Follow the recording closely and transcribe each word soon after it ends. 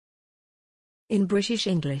In British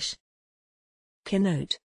English.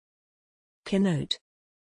 Connote. Connote.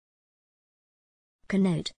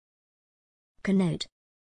 Connote. Connote.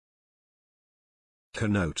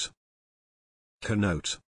 Connote.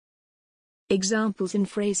 Connote. Examples in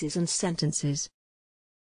phrases and sentences.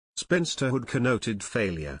 Spinsterhood connoted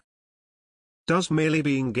failure. Does merely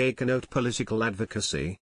being gay connote political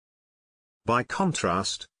advocacy? By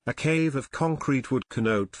contrast, a cave of concrete would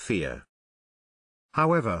connote fear.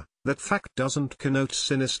 However, that fact doesn't connote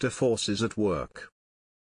sinister forces at work.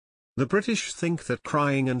 The British think that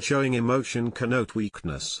crying and showing emotion connote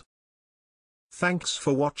weakness. Thanks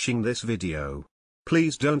for watching this video.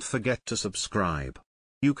 Please don't forget to subscribe.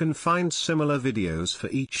 You can find similar videos for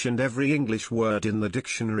each and every English word in the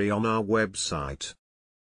dictionary on our website.